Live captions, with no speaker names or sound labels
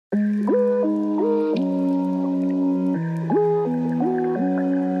So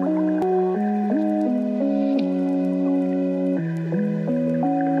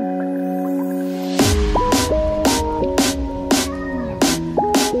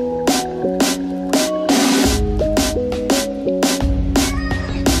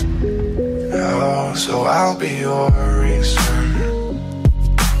I'll be your reason.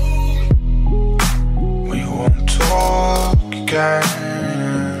 We won't talk again.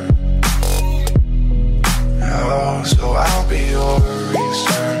 Oh, so I'll be your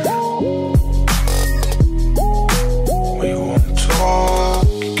reason. We won't talk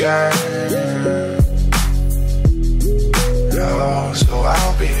again. Oh, so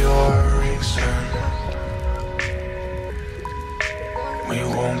I'll be your reason. We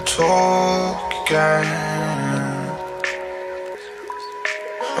won't talk again.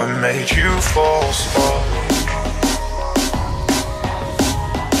 I made you fall slowly.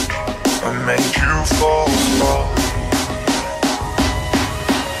 I made you fall slowly.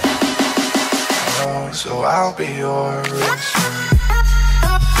 Oh, so I'll be your reason.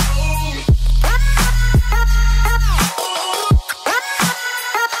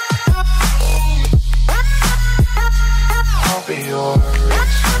 I'll be your reason.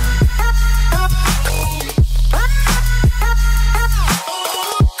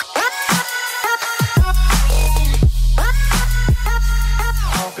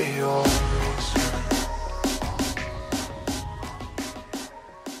 I'll be your reason.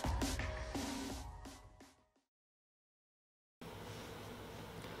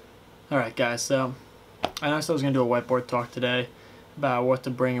 Alright guys, so I know I said I was going to do a whiteboard talk today about what to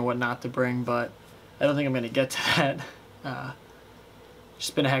bring and what not to bring, but I don't think I'm going to get to that.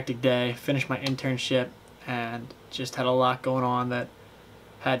 Just been a hectic day, finished my internship, and just had a lot going on that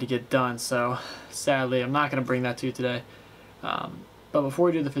had to get done, so sadly I'm not going to bring that to you today. But before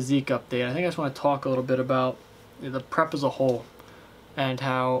we do the physique update, I think I just want to talk a little bit about the prep as a whole, and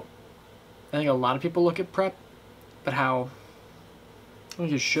how I think a lot of people look at prep, but how I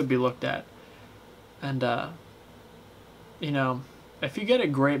think it should be looked at. And you know, if you get a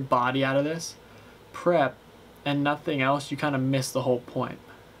great body out of this prep and nothing else, you kind of miss the whole point.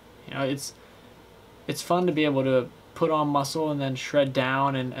 You know, it's fun to be able to put on muscle and then shred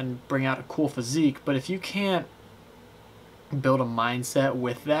down and bring out a cool physique, but if you can't build a mindset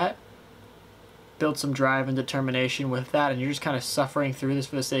with that, build some drive and determination with that, and you're just kind of suffering through this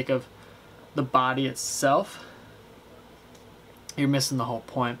for the sake of the body itself, you're missing the whole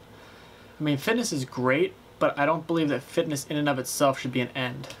point. I mean, fitness is great, but I don't believe that fitness in and of itself should be an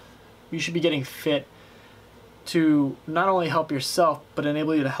end. You should be getting fit to not only help yourself, but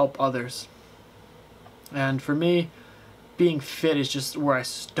enable you to help others. And for me, being fit is just where I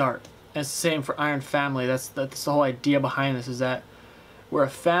start. And it's the same for Iron Family. That's the whole idea behind this, is that we're a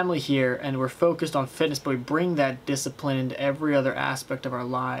family here and we're focused on fitness, but we bring that discipline into every other aspect of our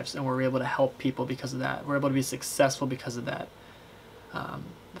lives, and we're able to help people because of that. We're able to be successful because of that.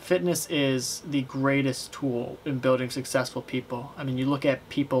 Fitness is the greatest tool in building successful people. I mean, you look at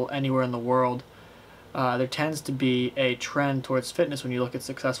people anywhere in the world, there tends to be a trend towards fitness when you look at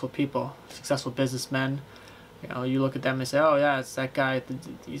successful people, successful businessmen. You know, you look at them and they say, oh yeah, it's that guy,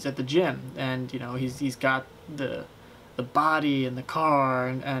 he's at the gym, and you know, he's got the body and the car,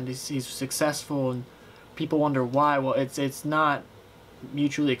 and he's successful, and people wonder why. Well, it's not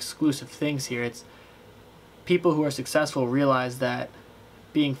mutually exclusive things here. It's people who are successful realize that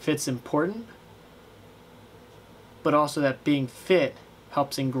being fit's important, but also that being fit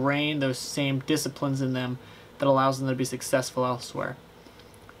helps ingrain those same disciplines in them that allows them to be successful elsewhere.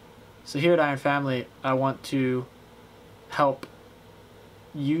 So here at Iron Family, I want to help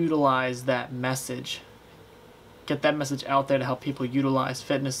utilize that message, get that message out there to help people utilize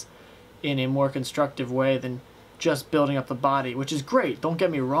fitness in a more constructive way than just building up the body, which is great, don't get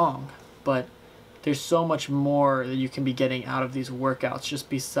me wrong, but there's so much more that you can be getting out of these workouts just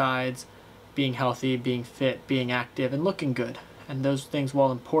besides being healthy, being fit, being active, and looking good. And those things,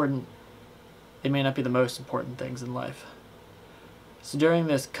 while important, they may not be the most important things in life. So during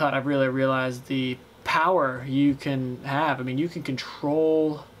this cut, I've really realized the power you can have. I mean, you can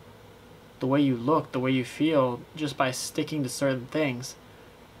control the way you look, the way you feel, just by sticking to certain things.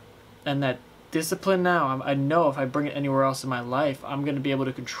 And that discipline now, I know if I bring it anywhere else in my life, I'm going to be able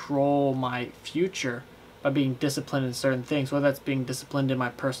to control my future by being disciplined in certain things, whether that's being disciplined in my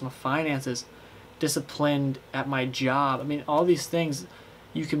personal finances, disciplined at my job. I mean, all these things,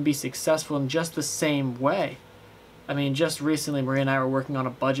 you can be successful in just the same way. I mean, just recently, Maria and I were working on a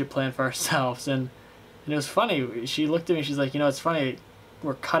budget plan for ourselves, and it was funny. She looked at me, she's like, you know, it's funny,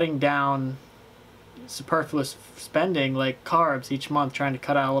 we're cutting down superfluous spending like carbs each month, trying to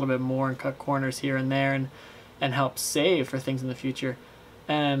cut out a little bit more and cut corners here and there and help save for things in the future.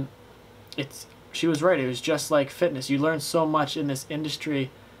 And she was right. It was just like fitness. You learn so much in this industry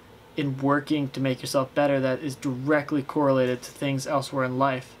in working to make yourself better that is directly correlated to things elsewhere in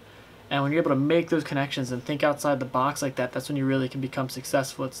life. And when you're able to make those connections and think outside the box like that, that's when you really can become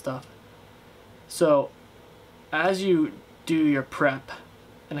successful at stuff. So as you do your prep,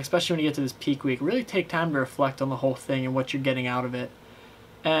 and especially when you get to this peak week, really take time to reflect on the whole thing and what you're getting out of it.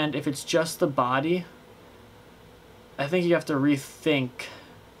 And if it's just the body, I think you have to rethink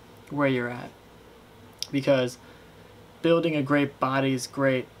where you're at. Because building a great body is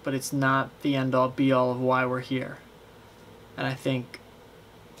great, but it's not the end-all be-all of why we're here. And I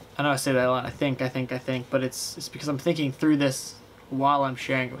know I say that a lot, I think, but it's because I'm thinking through this while I'm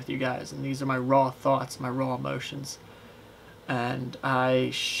sharing it with you guys, and these are my raw thoughts, my raw emotions. And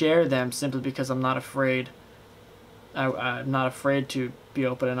I share them simply because I'm not afraid. I'm not afraid to be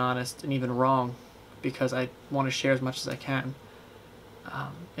open and honest and even wrong, because I want to share as much as I can,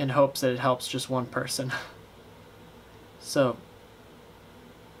 in hopes that it helps just one person. So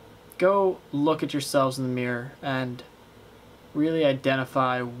go look at yourselves in the mirror and really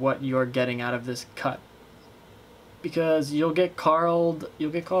identify what you're getting out of this cut, because you'll get called a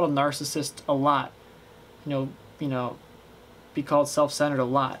narcissist a lot. You know, be called self-centered a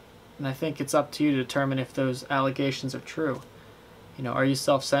lot, and I think it's up to you to determine if those allegations are true. You know, are you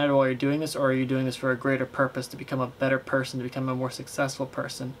self-centered while you're doing this, or are you doing this for a greater purpose, to become a better person, to become a more successful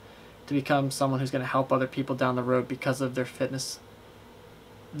person, to become someone who's going to help other people down the road because of their fitness?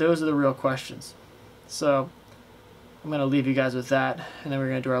 Those are the real questions. So I'm going to leave you guys with that, and then we're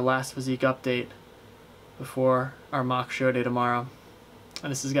going to do our last physique update before our mock show day tomorrow.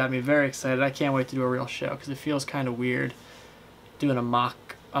 And this has got me very excited. I can't wait to do a real show, because it feels kind of weird doing a mock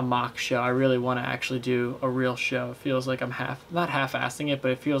show. I really want to actually do a real show. It feels like I'm not half-assing it, but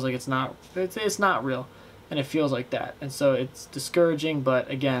it feels like it's not real, and it feels like that. And so it's discouraging,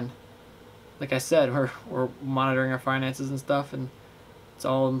 but again, like I said, we're monitoring our finances and stuff, and it's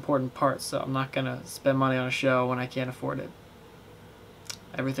all important parts. So I'm not gonna spend money on a show when I can't afford it.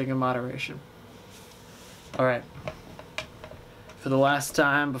 Everything in moderation. All right, for the last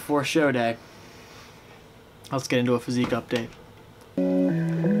time before show day, let's get into a physique update.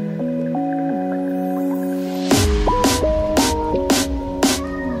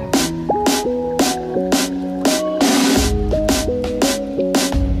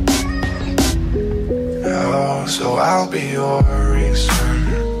 So I'll be your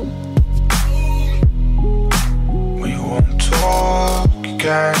reason we won't talk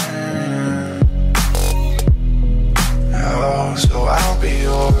again. Oh, so I'll be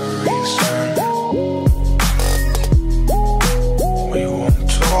your reason we won't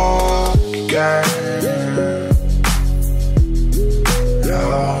talk again.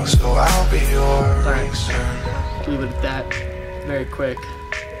 Oh, so I'll be your reason. Leave it at that. Very quick.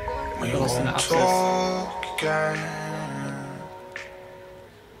 We won't talk.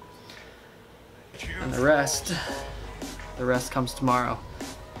 And the rest comes tomorrow.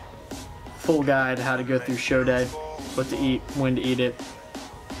 Full guide how to go through show day, what to eat, when to eat it,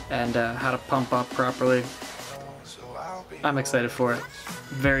 and how to pump up properly. I'm excited for it.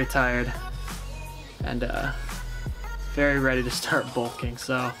 Very tired, and very ready to start bulking.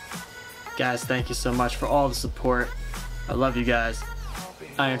 So guys, thank you so much for all the support. I love you guys.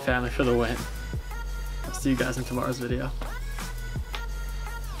 Iron Family for the win. I'll see you guys in tomorrow's video.